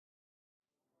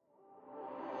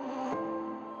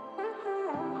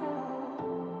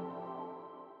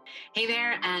Hey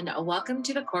there, and welcome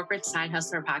to the Corporate Side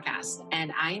Hustler Podcast.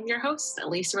 And I am your host,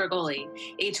 Lisa Rigoli,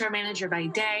 HR manager by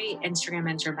day, Instagram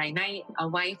mentor by night, a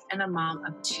wife and a mom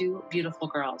of two beautiful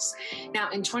girls. Now,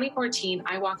 in 2014,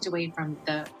 I walked away from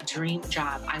the dream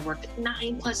job I worked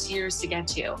 9+ years to get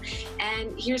to.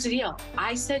 And here's the deal.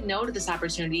 I said no to this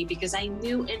opportunity because I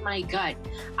knew in my gut,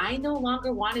 I no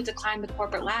longer wanted to climb the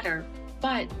corporate ladder,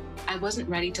 but I wasn't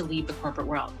ready to leave the corporate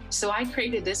world. So I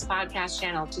created this podcast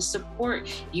channel to support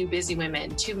you busy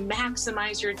women to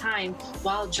maximize your time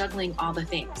while juggling all the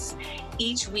things.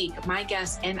 Each week, my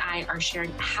guests and I are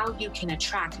sharing how you can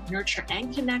attract, nurture,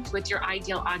 and connect with your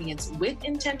ideal audience with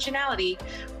intentionality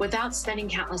without spending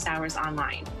countless hours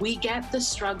online. We get the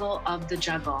struggle of the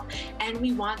juggle, and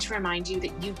we want to remind you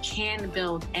that you can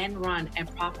build and run a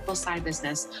profitable side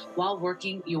business while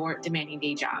working your demanding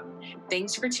day job.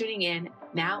 Thanks for tuning in.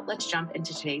 Now, let's jump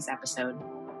into today's episode.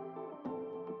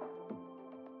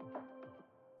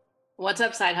 What's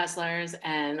up, side hustlers,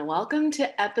 and welcome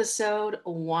to episode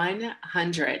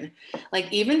 100.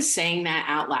 Like, even saying that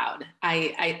out loud,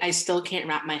 I still can't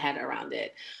wrap my head around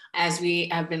it. As we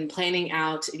have been planning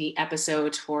out the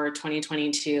episode for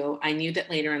 2022, I knew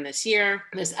that later in this year,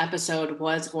 this episode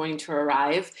was going to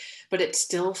arrive, but it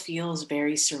still feels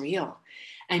very surreal.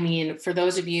 I mean, for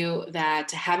those of you that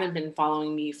haven't been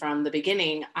following me from the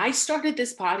beginning, I started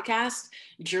this podcast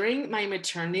during my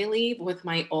maternity leave with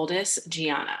my oldest,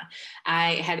 Gianna.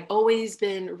 I had always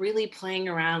been really playing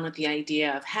around with the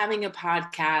idea of having a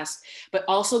podcast, but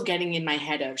also getting in my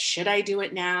head of, should I do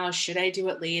it now? Should I do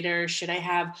it later? Should I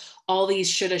have all these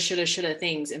shoulda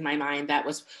things in my mind that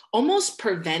was almost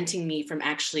preventing me from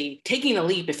actually taking the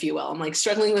leap, if you will. I'm like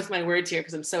struggling with my words here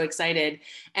because I'm so excited.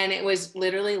 And it was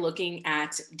literally looking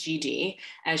at Gigi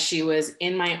as she was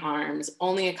in my arms,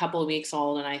 only a couple of weeks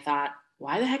old. And I thought,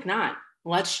 why the heck not?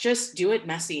 Let's just do it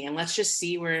messy and let's just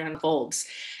see where it unfolds.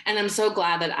 And I'm so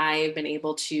glad that I've been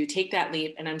able to take that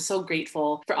leap. And I'm so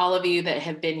grateful for all of you that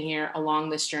have been here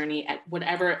along this journey at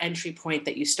whatever entry point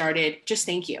that you started. Just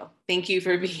thank you. Thank you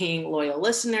for being loyal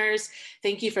listeners.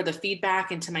 Thank you for the feedback,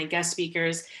 and to my guest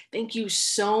speakers. Thank you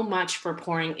so much for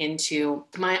pouring into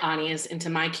my audience,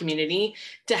 into my community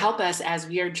to help us as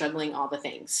we are juggling all the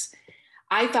things.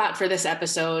 I thought for this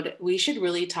episode, we should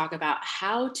really talk about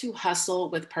how to hustle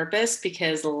with purpose,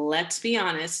 because let's be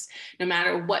honest, no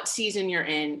matter what season you're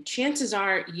in, chances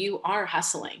are you are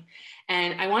hustling.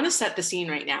 And I want to set the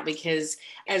scene right now because,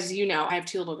 as you know, I have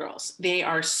two little girls. They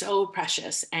are so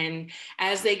precious. And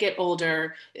as they get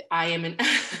older, I am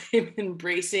I'm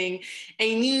embracing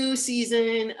a new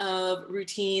season of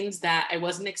routines that I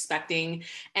wasn't expecting.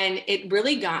 And it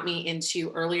really got me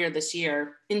into earlier this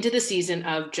year, into the season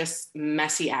of just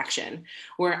messy action,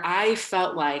 where I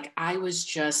felt like I was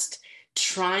just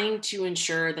trying to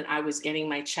ensure that I was getting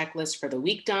my checklist for the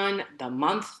week done, the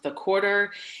month, the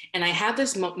quarter. And I had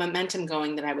this momentum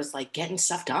going that I was like getting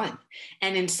stuff done.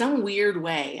 And in some weird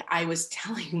way, I was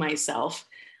telling myself,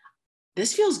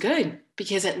 this feels good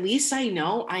because at least I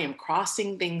know I am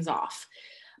crossing things off.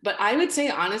 But I would say,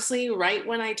 honestly, right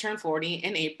when I turned 40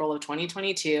 in April of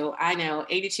 2022, I know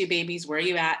 82 babies, where are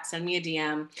you at? Send me a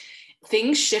DM.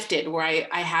 Things shifted where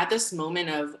I had this moment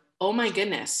of, oh my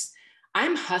goodness,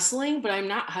 I'm hustling, but I'm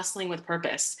not hustling with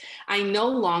purpose. I no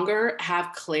longer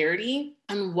have clarity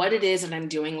on what it is that I'm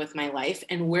doing with my life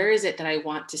and where is it that I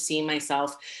want to see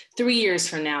myself 3 years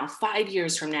from now, 5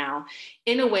 years from now,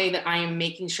 in a way that I am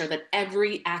making sure that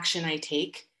every action I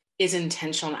take is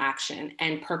intentional action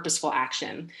and purposeful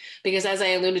action. Because as I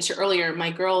alluded to earlier, my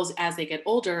girls, as they get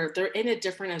older, they're in a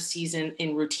different season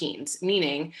in routines,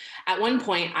 meaning at one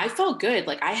point I felt good.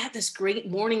 Like I had this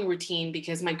great morning routine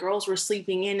because my girls were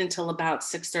sleeping in until about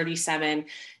 6:37.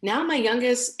 Now my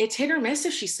youngest, it's hit or miss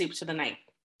if she sleeps for the night.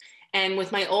 And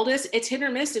with my oldest, it's hit or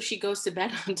miss if she goes to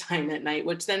bed on time at night,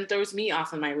 which then throws me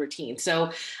off of my routine.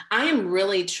 So I am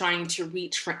really trying to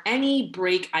reach for any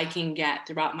break I can get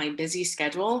throughout my busy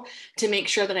schedule to make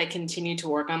sure that I continue to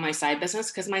work on my side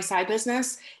business, because my side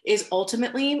business is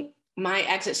ultimately my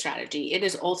exit strategy. It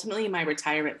is ultimately my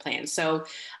retirement plan. So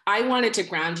I wanted to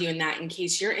ground you in that in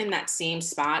case you're in that same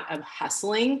spot of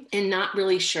hustling and not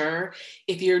really sure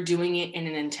if you're doing it in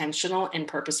an intentional and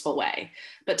purposeful way.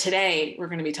 But today we're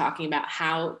going to be talking about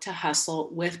how to hustle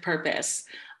with purpose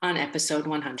on episode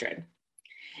 100.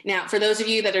 Now, for those of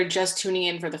you that are just tuning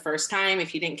in for the first time,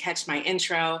 if you didn't catch my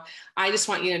intro, I just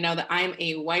want you to know that I'm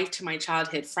a wife to my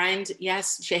childhood friend.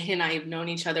 Yes, Jay and I have known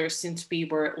each other since we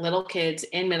were little kids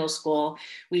in middle school.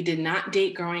 We did not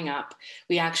date growing up.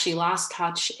 We actually lost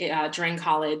touch during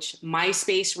college.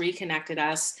 MySpace reconnected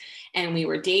us, and we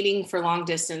were dating for long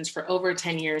distance for over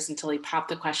 10 years until he popped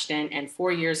the question. And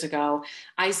 4 years ago,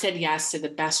 I said yes to the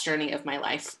best journey of my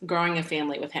life, growing a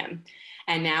family with him.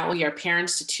 And now we are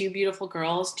parents to two beautiful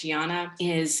girls. Gianna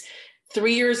is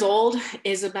 3 years old.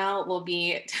 Isabel will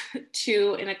be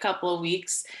 2 in a couple of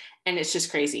weeks. And it's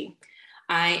just crazy.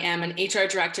 I am an HR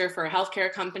director for a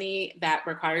healthcare company that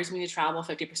requires me to travel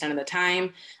 50% of the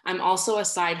time. I'm also a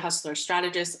side hustler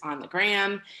strategist on the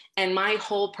gram. And my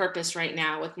whole purpose right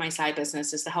now with my side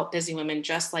business is to help busy women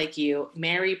just like you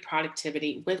marry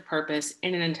productivity with purpose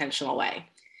in an intentional way.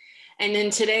 And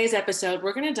in today's episode,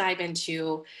 we're going to dive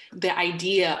into the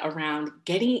idea around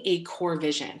getting a core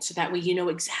vision so that way you know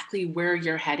exactly where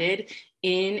you're headed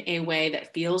in a way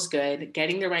that feels good,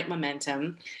 getting the right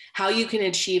momentum, how you can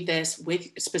achieve this with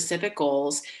specific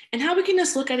goals, and how we can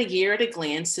just look at a year at a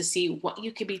glance to see what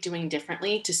you could be doing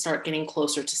differently to start getting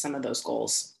closer to some of those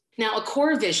goals. Now, a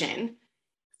core vision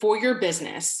for your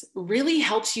business really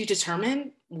helps you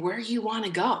determine where you want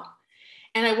to go.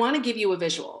 And I want to give you a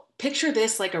visual. Picture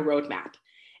this like a roadmap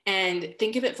and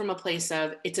think of it from a place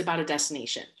of it's about a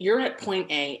destination. You're at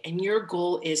point A and your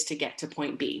goal is to get to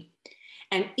point B.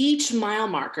 And each mile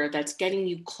marker that's getting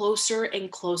you closer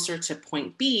and closer to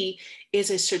point B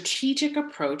is a strategic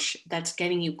approach that's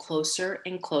getting you closer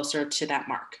and closer to that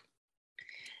mark.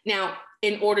 Now,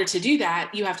 in order to do that,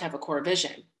 you have to have a core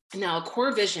vision. Now, a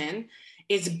core vision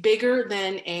is bigger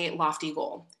than a lofty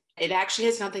goal. It actually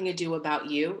has nothing to do about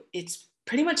you. It's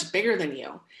pretty much bigger than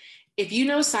you. If you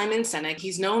know Simon Sinek,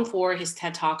 he's known for his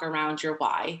TED Talk around your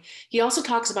why. He also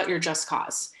talks about your just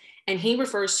cause. And he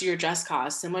refers to your just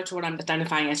cause, similar to what I'm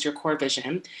identifying as your core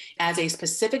vision, as a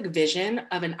specific vision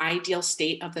of an ideal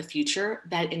state of the future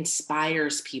that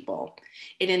inspires people.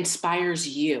 It inspires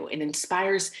you. It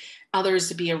inspires others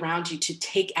to be around you to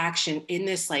take action in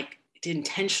this like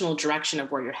intentional direction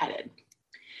of where you're headed.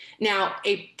 Now,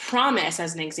 a promise,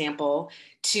 as an example,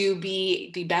 to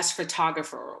be the best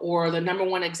photographer or the number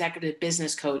one executive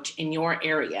business coach in your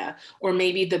area, or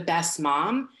maybe the best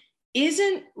mom,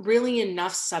 isn't really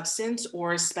enough substance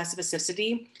or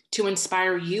specificity to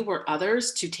inspire you or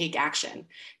others to take action,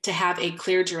 to have a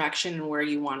clear direction in where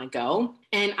you want to go.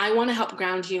 And I want to help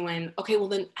ground you in, okay, well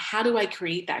then how do I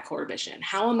create that core vision?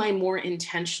 How am I more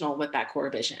intentional with that core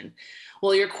vision?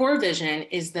 Well, your core vision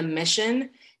is the mission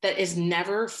that is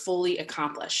never fully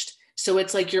accomplished. So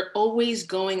it's like you're always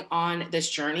going on this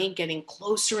journey, getting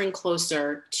closer and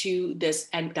closer to this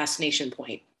end destination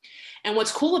point. And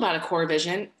what's cool about a core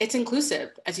vision, it's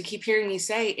inclusive. As you keep hearing me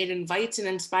say, it invites and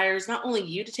inspires not only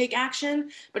you to take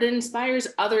action, but it inspires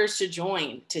others to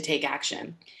join to take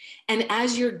action. And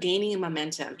as you're gaining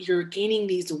momentum, you're gaining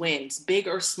these wins, big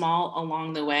or small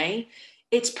along the way,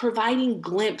 it's providing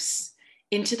glimpse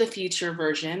into the future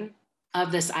version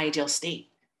of this ideal state.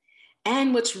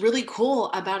 And what's really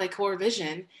cool about a core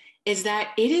vision is that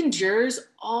it endures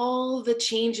all the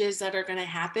changes that are going to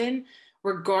happen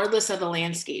regardless of the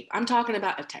landscape. I'm talking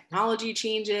about if technology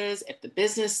changes, if the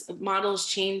business models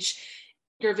change,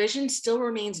 your vision still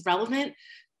remains relevant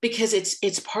because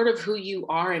it's part of who you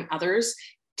are and others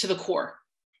to the core.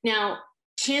 Now,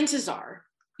 chances are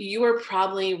you are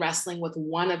probably wrestling with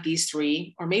one of these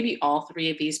three, or maybe all three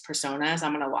of these personas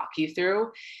I'm going to walk you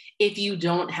through if you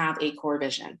don't have a core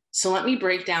vision. So let me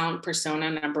break down persona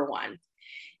number one.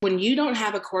 When you don't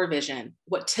have a core vision,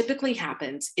 what typically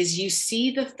happens is you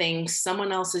see the things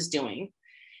someone else is doing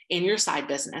in your side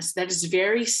business that is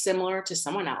very similar to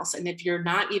someone else. And if you're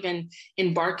not even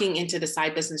embarking into the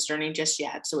side business journey just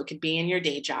yet, so it could be in your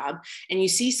day job, and you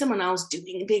see someone else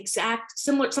doing the exact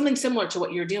similar, something similar to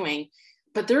what you're doing,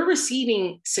 but they're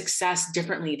receiving success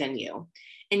differently than you.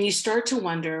 And you start to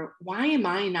wonder, why am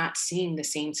I not seeing the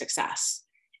same success?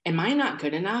 Am I not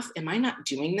good enough? Am I not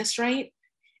doing this right?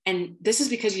 And this is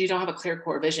because you don't have a clear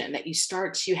core vision, that you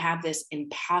start to have this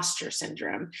imposter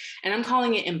syndrome. And I'm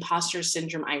calling it imposter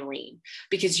syndrome Irene,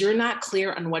 because you're not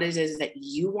clear on what it is that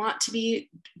you want to be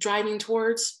driving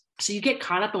towards. So you get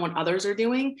caught up in what others are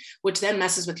doing, which then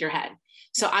messes with your head.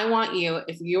 So I want you,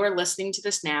 if you are listening to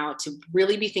this now, to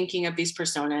really be thinking of these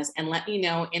personas and let me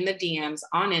know in the DMs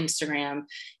on Instagram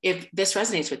if this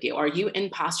resonates with you. Are you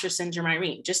imposter syndrome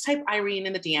Irene? Just type Irene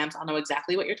in the DMs. I'll know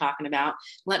exactly what you're talking about.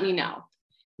 Let me know.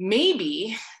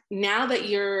 Maybe now that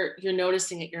you're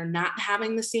noticing that you're not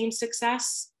having the same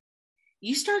success,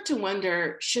 you start to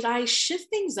wonder, should I shift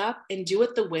things up and do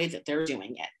it the way that they're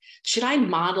doing it? Should I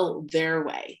model their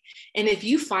way? And if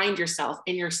you find yourself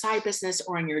in your side business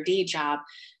or in your day job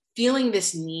feeling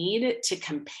this need to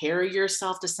compare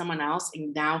yourself to someone else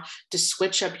and now to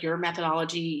switch up your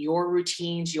methodology, your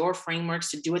routines, your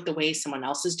frameworks to do it the way someone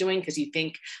else is doing because you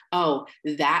think, oh,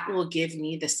 that will give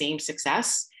me the same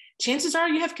success, chances are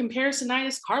you have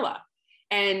comparisonitis, Carla.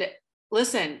 And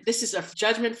listen, this is a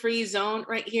judgment-free zone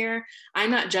right here.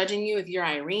 I'm not judging you if you're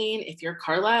Irene, if you're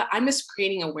Carla. I'm just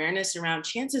creating awareness around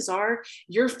chances are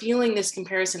you're feeling this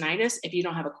comparisonitis if you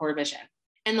don't have a core vision.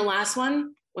 And the last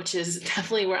one, which is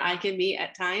definitely where I can be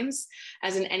at times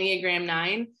as an Enneagram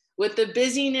 9, with the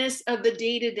busyness of the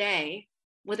day-to-day,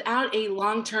 without a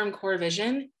long-term core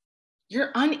vision,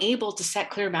 you're unable to set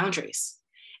clear boundaries.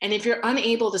 And if you're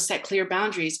unable to set clear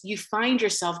boundaries, you find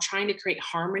yourself trying to create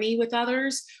harmony with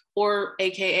others, or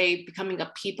AKA becoming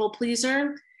a people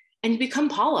pleaser, and you become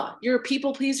Paula. You're a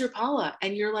people pleaser, Paula.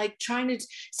 And you're like trying to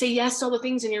say yes to all the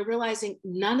things, and you're realizing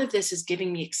none of this is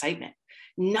giving me excitement.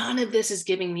 None of this is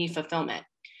giving me fulfillment.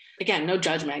 Again, no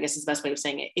judgment, I guess is the best way of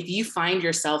saying it. If you find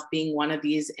yourself being one of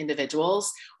these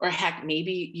individuals, or heck,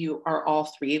 maybe you are all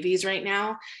three of these right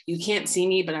now, you can't see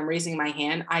me, but I'm raising my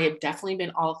hand. I have definitely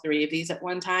been all three of these at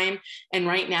one time. And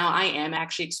right now I am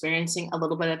actually experiencing a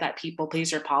little bit of that people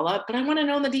pleaser, Paula, but I want to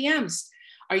know in the DMs,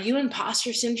 are you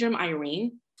imposter syndrome,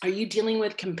 Irene? Are you dealing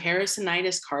with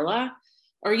comparisonitis, Carla?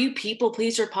 Are you people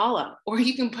pleaser, Paula? Or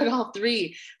you can put all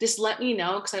three. Just let me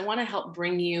know, because I want to help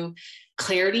bring you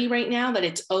clarity right now that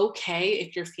it's okay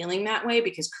if you're feeling that way,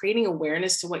 because creating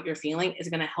awareness to what you're feeling is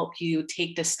going to help you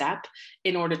take the step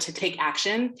in order to take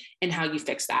action and how you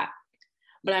fix that.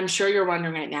 But I'm sure you're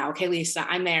wondering right now, okay, Lisa,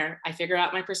 I'm there. I figured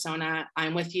out my persona.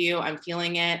 I'm with you. I'm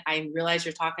feeling it. I realize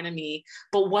you're talking to me.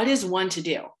 But what is one to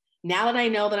do? Now that I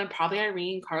know that I'm probably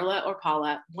Irene, Carla, or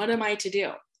Paula, what am I to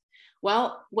do?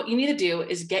 Well, what you need to do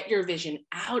is get your vision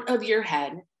out of your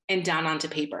head and down onto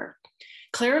paper.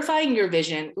 Clarifying your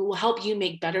vision will help you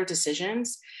make better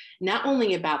decisions, not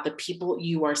only about the people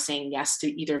you are saying yes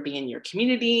to either be in your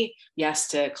community, yes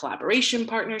to collaboration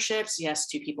partnerships, yes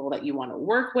to people that you want to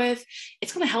work with.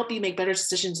 It's going to help you make better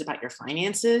decisions about your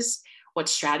finances, what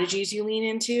strategies you lean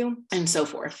into, and so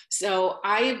forth. So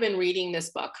I have been reading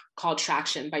this book called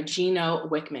Traction by Gino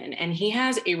Wickman, and he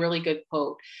has a really good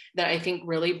quote that I think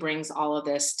really brings all of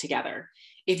this together.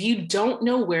 If you don't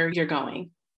know where you're going,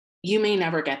 you may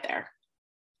never get there.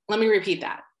 Let me repeat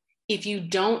that. If you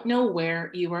don't know where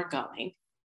you are going,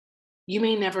 you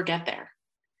may never get there.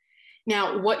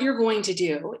 Now, what you're going to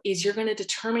do is you're going to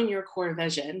determine your core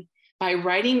vision by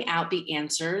writing out the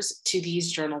answers to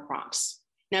these journal prompts.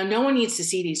 Now, no one needs to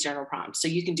see these journal prompts. So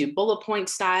you can do bullet point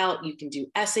style, you can do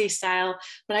essay style,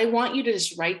 but I want you to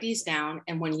just write these down.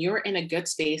 And when you're in a good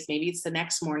space, maybe it's the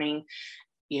next morning,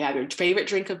 you have your favorite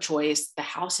drink of choice, the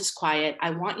house is quiet,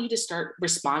 I want you to start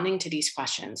responding to these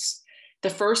questions. The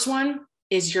first one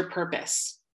is your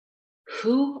purpose.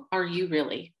 Who are you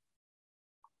really?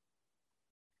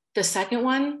 The second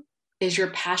one is your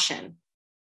passion.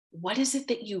 What is it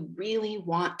that you really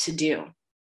want to do?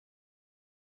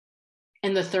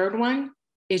 And the third one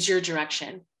is your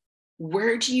direction.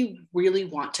 Where do you really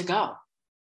want to go?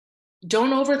 Don't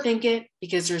overthink it,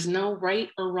 because there's no right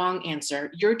or wrong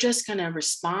answer. You're just going to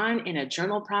respond in a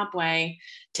journal prompt way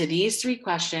to these three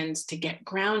questions to get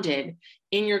grounded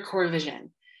in your core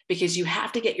vision, because you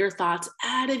have to get your thoughts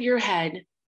out of your head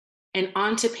and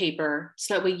onto paper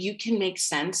so that way you can make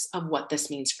sense of what this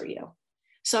means for you.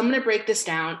 So I'm going to break this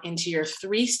down into your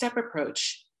 3-step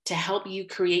approach to help you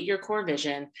create your core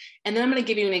vision. And then I'm going to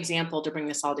give you an example to bring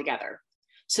this all together.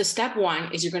 So step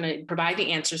 1 is you're going to provide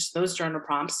the answers to those journal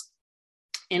prompts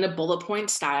in a bullet point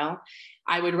style.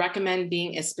 I would recommend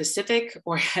being as specific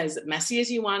or as messy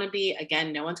as you want to be.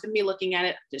 Again, no one's going to be looking at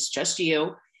it. It's just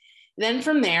you. Then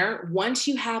from there, once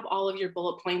you have all of your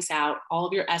bullet points out, all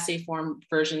of your essay form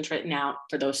versions written out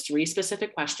for those 3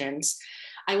 specific questions,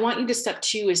 I want you to step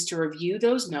 2 is to review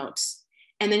those notes.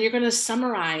 And then you're going to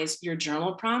summarize your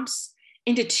journal prompts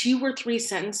into 2 or 3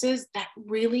 sentences that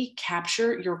really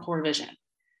capture your core vision.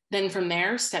 Then from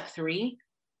there, step 3,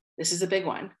 this is a big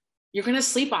one. You're going to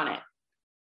sleep on it.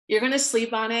 You're going to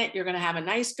sleep on it. You're going to have a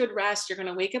nice, good rest. You're going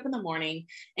to wake up in the morning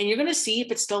and you're going to see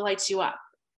if it still lights you up.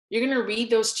 You're going to read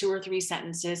those 2 or 3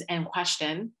 sentences and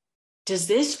question, does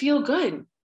this feel good?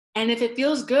 And if it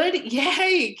feels good,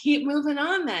 yay, keep moving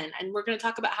on then. And we're going to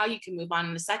talk about how you can move on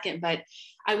in a second, but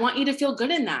I want you to feel good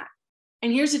in that.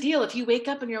 And here's the deal. If you wake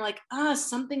up and you're like,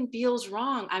 something feels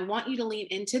wrong, I want you to lean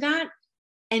into that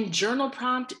and journal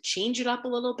prompt, change it up a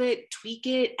little bit, tweak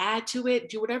it, add to it,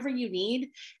 do whatever you need,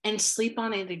 and sleep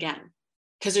on it again.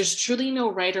 because there's truly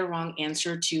no right or wrong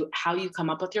answer to how you come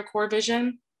up with your core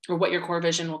vision or what your core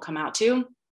vision will come out to.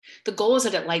 The goal is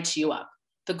that it lights you up.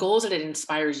 The goal is that it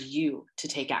inspires you to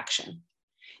take action.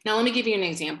 Now, let me give you an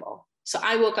example. So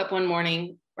I woke up one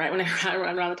morning, right when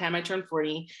around the time I turned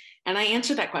 40, and I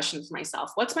answered that question for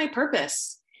myself. What's my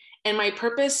purpose? And my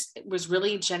purpose was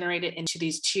really generated into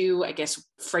these two, I guess,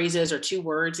 phrases or two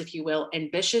words, if you will,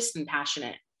 ambitious and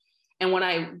passionate. And what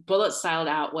I bullet styled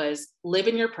out was live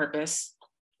in your purpose,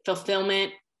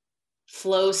 fulfillment,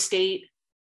 flow state,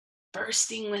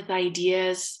 bursting with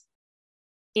ideas,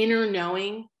 inner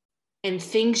knowing, and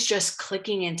things just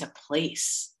clicking into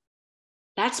place.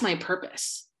 That's my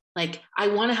purpose. Like, I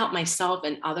want to help myself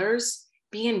and others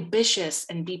be ambitious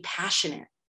and be passionate.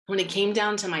 When it came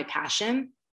down to my passion,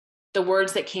 the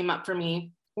words that came up for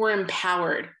me were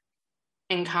empowered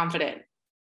and confident,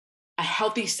 a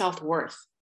healthy self-worth,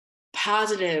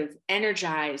 positive,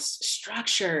 energized,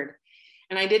 structured.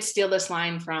 And I did steal this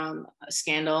line from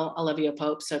Scandal, Olivia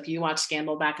Pope. So if you watch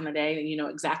Scandal back in the day, you know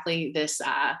exactly this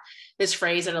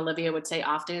phrase that Olivia would say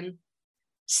often.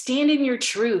 Stand in your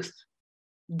truth.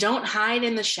 Don't hide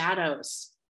in the shadows.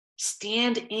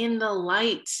 Stand in the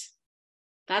light.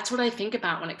 That's what I think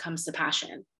about when it comes to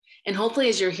passion. And hopefully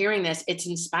as you're hearing this, it's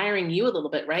inspiring you a little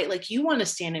bit, right? Like, you want to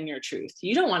stand in your truth.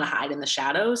 You don't want to hide in the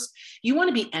shadows. You want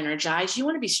to be energized. You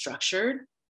want to be structured.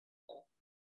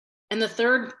 And the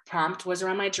third prompt was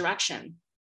around my direction.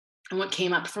 And what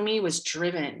came up for me was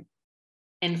driven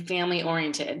and family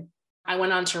oriented. I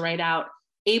went on to write out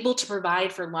able to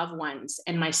provide for loved ones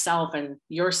and myself and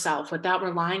yourself without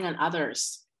relying on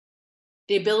others.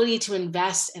 The ability to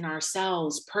invest in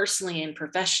ourselves personally and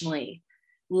professionally,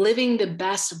 living the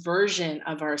best version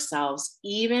of ourselves,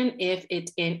 even if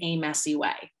it's in a messy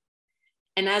way.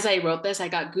 And as I wrote this, I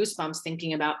got goosebumps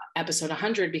thinking about episode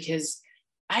 100, because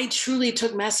I truly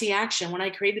took messy action when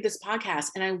I created this podcast.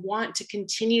 And I want to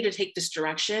continue to take this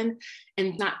direction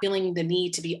and not feeling the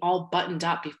need to be all buttoned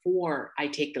up before I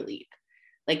take the leap.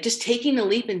 Like, just taking the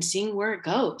leap and seeing where it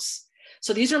goes.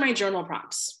 So these are my journal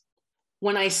prompts.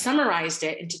 When I summarized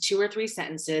it into 2 or 3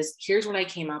 sentences, here's what I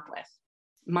came up with.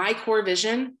 My core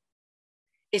vision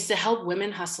is to help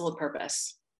women hustle with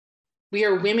purpose. We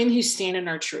are women who stand in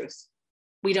our truth.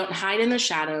 We don't hide in the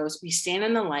shadows. We stand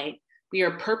in the light. We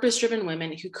are purpose-driven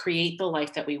women who create the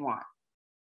life that we want.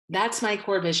 That's my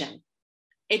core vision.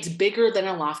 It's bigger than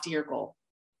a loftier goal.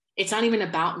 It's not even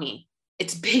about me.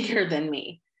 It's bigger than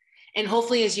me. And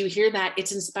hopefully as you hear that,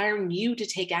 it's inspiring you to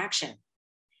take action.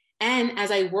 And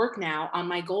as I work now on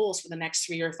my goals for the next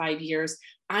 3 or 5 years,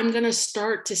 I'm going to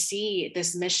start to see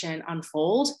this mission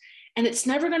unfold. And it's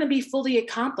never going to be fully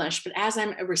accomplished. But as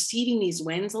I'm receiving these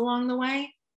wins along the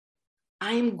way,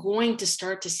 I'm going to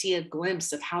start to see a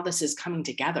glimpse of how this is coming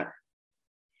together.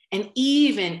 And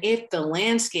even if the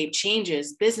landscape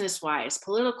changes business-wise,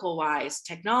 political-wise,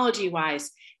 technology-wise,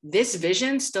 this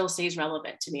vision still stays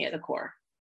relevant to me at the core.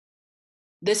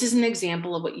 This is an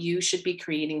example of what you should be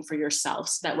creating for yourself.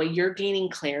 So that way you're gaining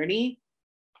clarity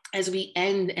as we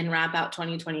end and wrap out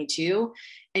 2022,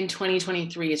 and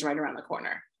 2023 is right around the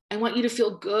corner. I want you to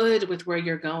feel good with where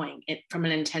you're going from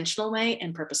an intentional way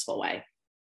and purposeful way.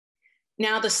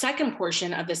 Now, the second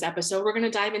portion of this episode, we're going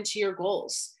to dive into your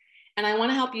goals. And I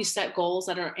want to help you set goals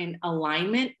that are in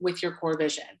alignment with your core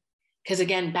vision. Because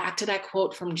again, back to that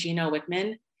quote from Gino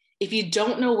Wickman, if you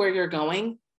don't know where you're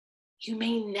going, you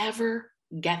may never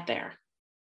get there.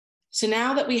 So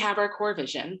now that we have our core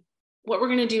vision, what we're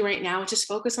going to do right now is just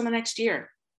focus on the next year.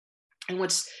 And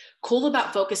what's cool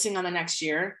about focusing on the next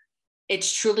year,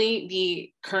 it's truly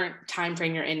the current time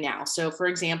frame you're in now. So for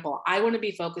example, I want to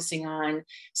be focusing on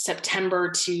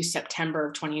September to September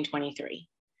of 2023,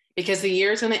 because the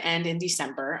year is going to end in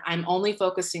December. I'm only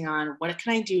focusing on what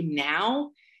can I do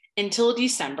now until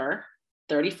December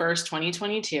 31st,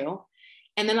 2022.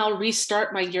 And then I'll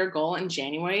restart my year goal in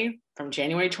January, from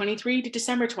January 23 to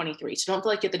December 23. So don't feel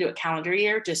like you have to do a calendar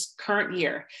year, just current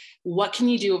year. What can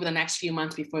you do over the next few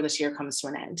months before this year comes to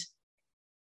an end?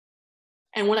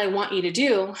 And what I want you to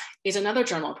do is another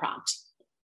journal prompt.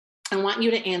 I want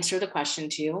you to answer the question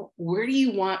to, where do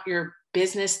you want your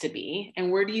business to be?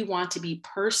 And where do you want to be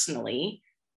personally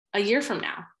a year from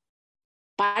now?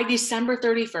 By December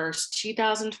 31st,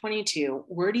 2022,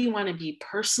 where do you want to be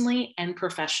personally and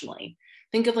professionally?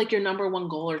 Think of like your number one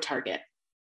goal or target.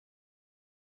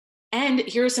 And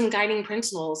here are some guiding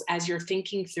principles as you're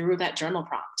thinking through that journal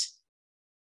prompt.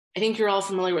 I think you're all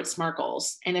familiar with SMART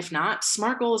goals. And if not,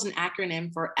 SMART goal is an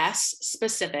acronym for S,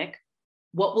 specific,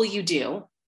 what will you do?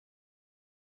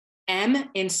 M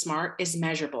in SMART is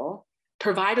measurable,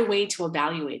 provide a way to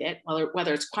evaluate it,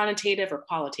 whether it's quantitative or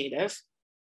qualitative.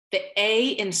 The A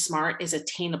in SMART is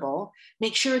attainable.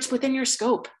 Make sure it's within your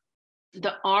scope.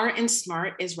 The R in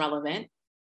SMART is relevant.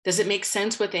 Does it make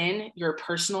sense within your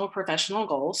personal, professional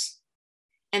goals?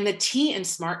 And the T in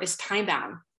SMART is time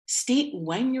bound. State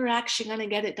when you're actually going to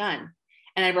get it done.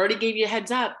 And I've already gave you a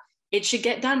heads up. It should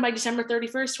get done by December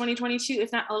 31st, 2022,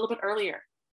 if not a little bit earlier.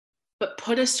 But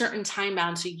put a certain time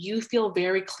bound so you feel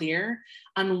very clear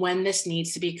on when this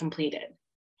needs to be completed.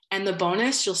 And the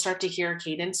bonus, you'll start to hear a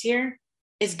cadence here,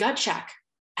 is gut check.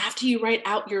 After you write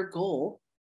out your goal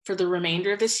for the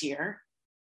remainder of this year,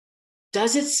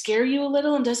 does it scare you a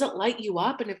little and does it light you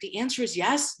up? And if the answer is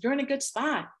yes, you're in a good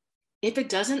spot. If it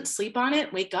doesn't, sleep on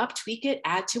it, wake up, tweak it,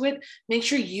 add to it. Make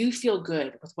sure you feel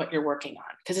good with what you're working on,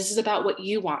 because this is about what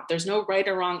you want. There's no right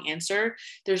or wrong answer.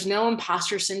 There's no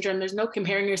imposter syndrome. There's no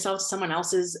comparing yourself to someone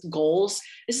else's goals.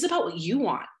 This is about what you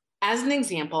want. As an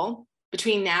example,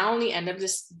 between now and the end of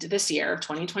this year,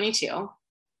 2022,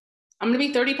 I'm going to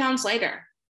be 30 pounds lighter.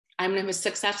 I'm going to have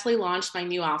successfully launched my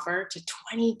new offer to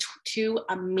 22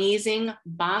 amazing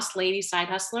boss lady side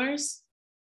hustlers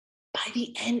by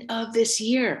the end of this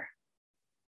year.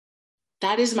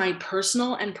 That is my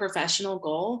personal and professional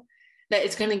goal, that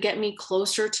it's going to get me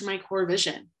closer to my core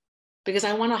vision, because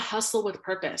I want to hustle with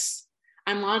purpose.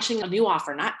 I'm launching a new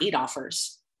offer, not 8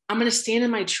 offers. I'm going to stand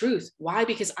in my truth. Why?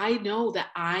 Because I know that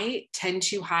I tend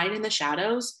to hide in the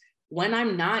shadows when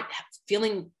I'm not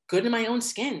feeling good in my own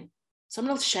skin. So I'm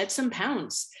going to shed some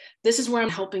pounds. This is where I'm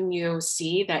helping you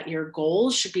see that your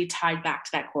goals should be tied back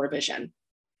to that core vision.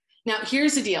 Now,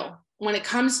 here's the deal. When it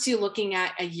comes to looking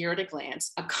at a year at a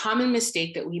glance, a common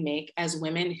mistake that we make as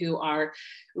women who are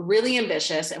really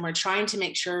ambitious and we're trying to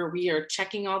make sure we are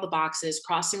checking all the boxes,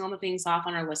 crossing all the things off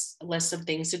on our list of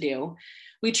things to do,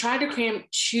 we try to cram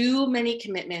too many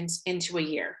commitments into a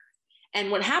year.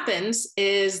 And what happens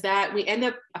is that we end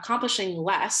up accomplishing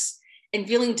less and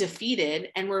feeling defeated,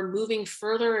 and we're moving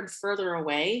further and further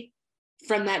away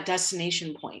from that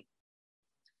destination point.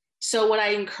 So what I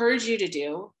encourage you to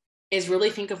do is really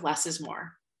think of less is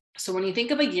more. So when you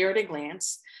think of a year at a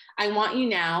glance, I want you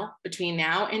now, between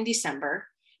now and December,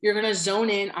 you're going to zone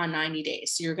in on 90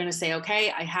 days. So you're going to say,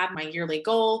 okay, I have my yearly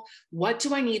goal. What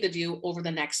do I need to do over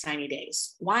the next 90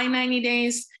 days? Why 90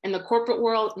 days? In the corporate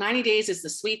world, 90 days is the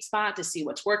sweet spot to see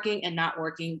what's working and not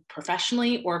working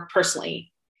professionally or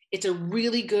personally. It's a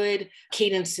really good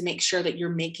cadence to make sure that you're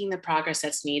making the progress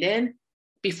that's needed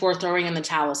before throwing in the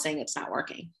towel saying it's not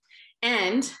working.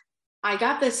 And I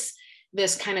got this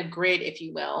kind of grid, if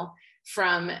you will,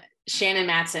 from Shannon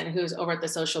Matson, who's over at the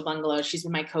Social Bungalow. She's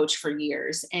been my coach for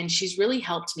years, and she's really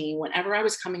helped me whenever I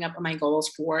was coming up with my goals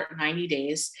for 90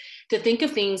 days to think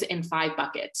of things in 5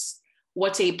 buckets.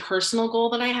 What's a personal goal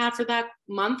that I have for that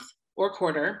month or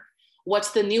quarter?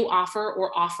 What's the new offer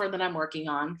that I'm working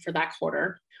on for that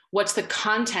quarter? What's the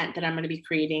content that I'm going to be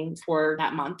creating for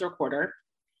that month or quarter?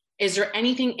 Is there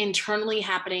anything internally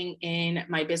happening in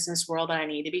my business world that I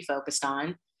need to be focused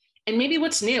on? And maybe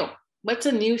what's new? What's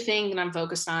a new thing that I'm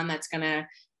focused on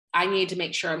I need to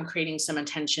make sure I'm creating some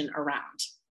attention around?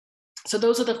 So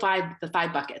those are the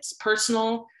five buckets: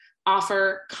 personal,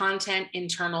 offer, content,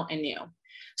 internal, and new.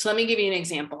 So let me give you an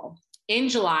example. In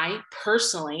July,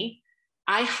 personally,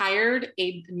 I hired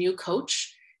a new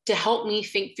coach to help me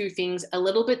think through things a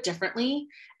little bit differently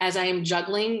as I am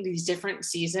juggling these different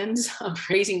seasons of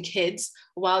raising kids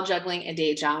while juggling a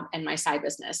day job and my side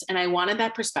business. And I wanted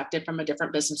that perspective from a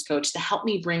different business coach to help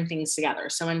me bring things together.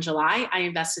 So in July, I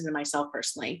invested in myself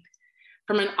personally.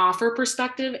 From an offer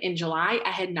perspective, in July, I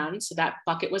had none, so that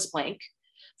bucket was blank.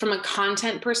 From a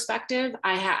content perspective,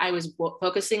 I was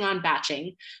focusing on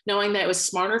batching, knowing that it was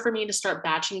smarter for me to start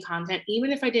batching content,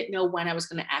 even if I didn't know when I was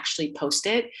going to actually post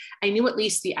it. I knew at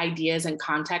least the ideas and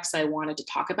context I wanted to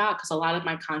talk about, because a lot of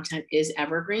my content is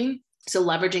evergreen. So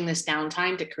leveraging this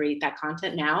downtime to create that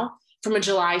content now. From a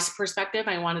July perspective,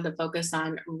 I wanted to focus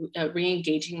on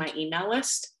re-engaging my email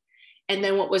list. And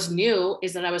then what was new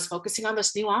is that I was focusing on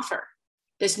this new offer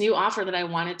that I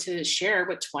wanted to share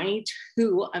with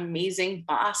 22 amazing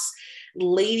boss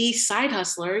lady side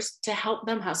hustlers to help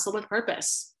them hustle with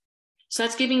purpose. So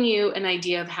that's giving you an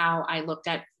idea of how I looked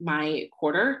at my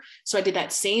quarter. So I did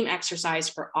that same exercise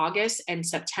for August and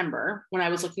September when I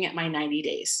was looking at my 90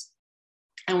 days.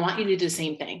 I want you to do the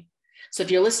same thing. So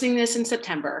if you're listening to this in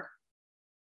September,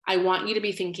 I want you to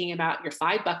be thinking about your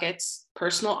 5 buckets: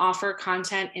 personal, offer,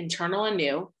 content, internal, and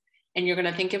new. And you're going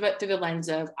to think of it through the lens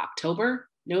of October,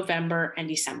 November, and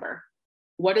December.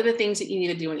 What are the things that you need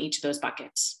to do in each of those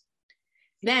buckets?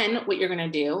 Then what you're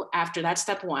going to do after that,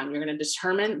 step 1, you're going to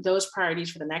determine those priorities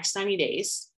for the next 90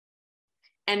 days.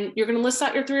 And you're going to list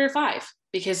out your 3 or 5,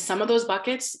 because some of those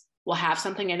buckets will have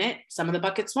something in it. Some of the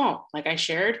buckets won't. Like I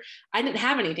shared, I didn't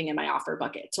have anything in my offer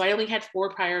bucket. So I only had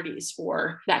 4 priorities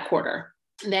for that quarter.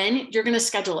 Then you're going to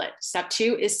schedule it. Step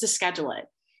 2 is to schedule it.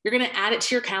 You're going to add it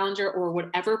to your calendar or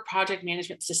whatever project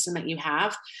management system that you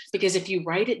have, because if you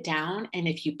write it down and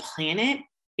if you plan it,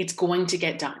 it's going to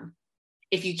get done.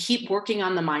 If you keep working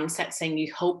on the mindset saying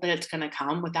you hope that it's going to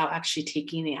come without actually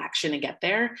taking the action to get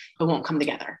there, it won't come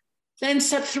together. Then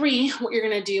step 3, what you're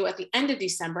going to do at the end of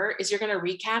December is you're going to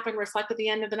recap and reflect at the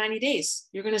end of the 90 days.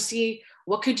 You're going to see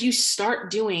what could you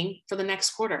start doing for the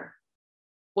next quarter?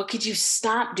 What could you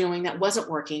stop doing that wasn't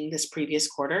working this previous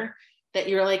quarter that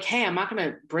you're like, hey, I'm not going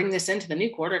to bring this into the new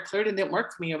quarter. It clearly didn't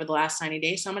work for me over the last 90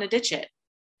 days, so I'm going to ditch it.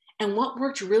 And what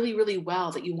worked really, really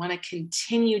well that you want to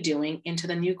continue doing into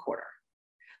the new quarter.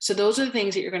 So those are the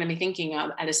things that you're going to be thinking of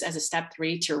as a step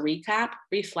 3 to recap,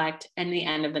 reflect, and the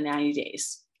end of the 90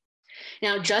 days.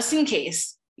 Now, just in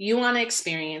case you want to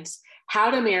experience how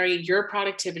to marry your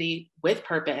productivity with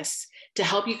purpose to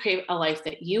help you create a life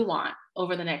that you want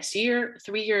over the next year,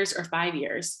 3 years, or 5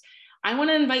 years, I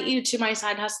want to invite you to my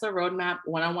Side Hustler Roadmap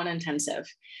one-on-one intensive.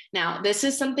 Now, this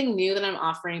is something new that I'm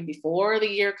offering before the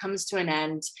year comes to an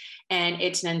end, and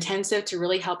it's an intensive to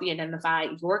really help you identify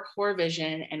your core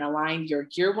vision and align your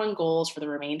year 1 goals for the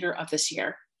remainder of this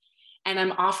year. And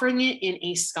I'm offering it in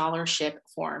a scholarship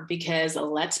form because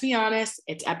let's be honest,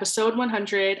 it's episode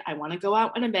 100. I want to go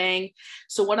out on a bang.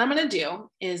 So what I'm going to do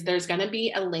is there's going to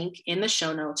be a link in the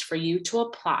show notes for you to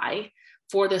apply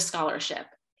for the scholarship.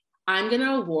 I'm going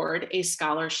to award a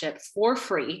scholarship for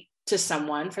free to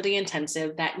someone for the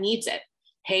intensive that needs it.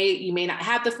 Hey, you may not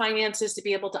have the finances to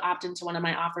be able to opt into one of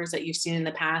my offers that you've seen in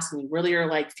the past, and you really are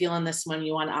like feeling this one,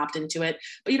 you want to opt into it,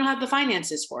 but you don't have the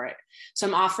finances for it. So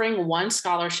I'm offering 1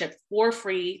 scholarship for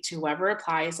free to whoever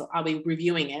applies. I'll be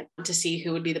reviewing it to see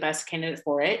who would be the best candidate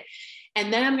for it.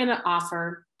 And then I'm going to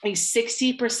offer a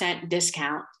 60%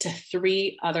 discount to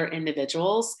 3 other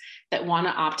individuals that want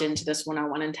to opt into this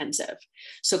one-on-one intensive.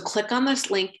 So click on this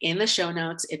link in the show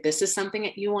notes if this is something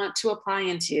that you want to apply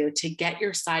into to get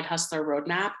your Side Hustler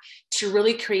Roadmap to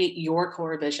really create your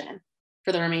core vision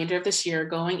for the remainder of this year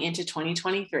going into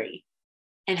 2023,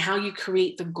 and how you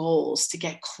create the goals to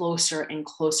get closer and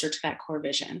closer to that core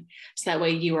vision. So that way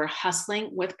you are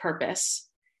hustling with purpose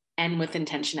and with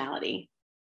intentionality.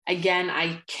 Again,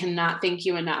 I cannot thank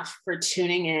you enough for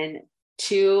tuning in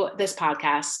to this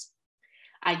podcast.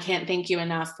 I can't thank you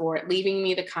enough for leaving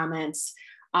me the comments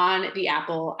on the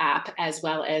Apple app, as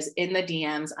well as in the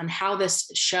DMs, on how this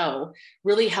show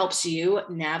really helps you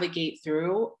navigate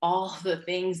through all the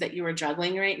things that you are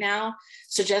juggling right now.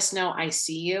 So just know I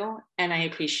see you and I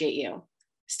appreciate you.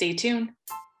 Stay tuned.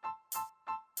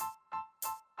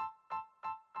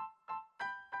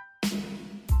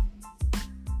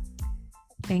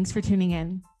 Thanks for tuning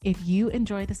in. If you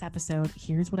enjoyed this episode,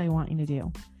 here's what I want you to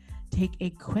do. Take a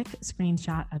quick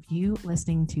screenshot of you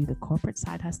listening to the Corporate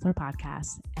Side Hustler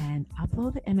podcast and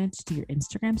upload the image to your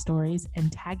Instagram stories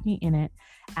and tag me in it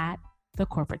at the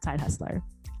Corporate Side Hustler.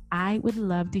 I would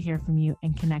love to hear from you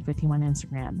and connect with you on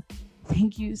Instagram.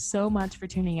 Thank you so much for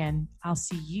tuning in. I'll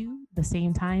see you the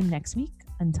same time next week.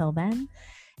 Until then,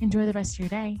 enjoy the rest of your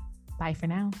day. Bye for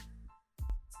now.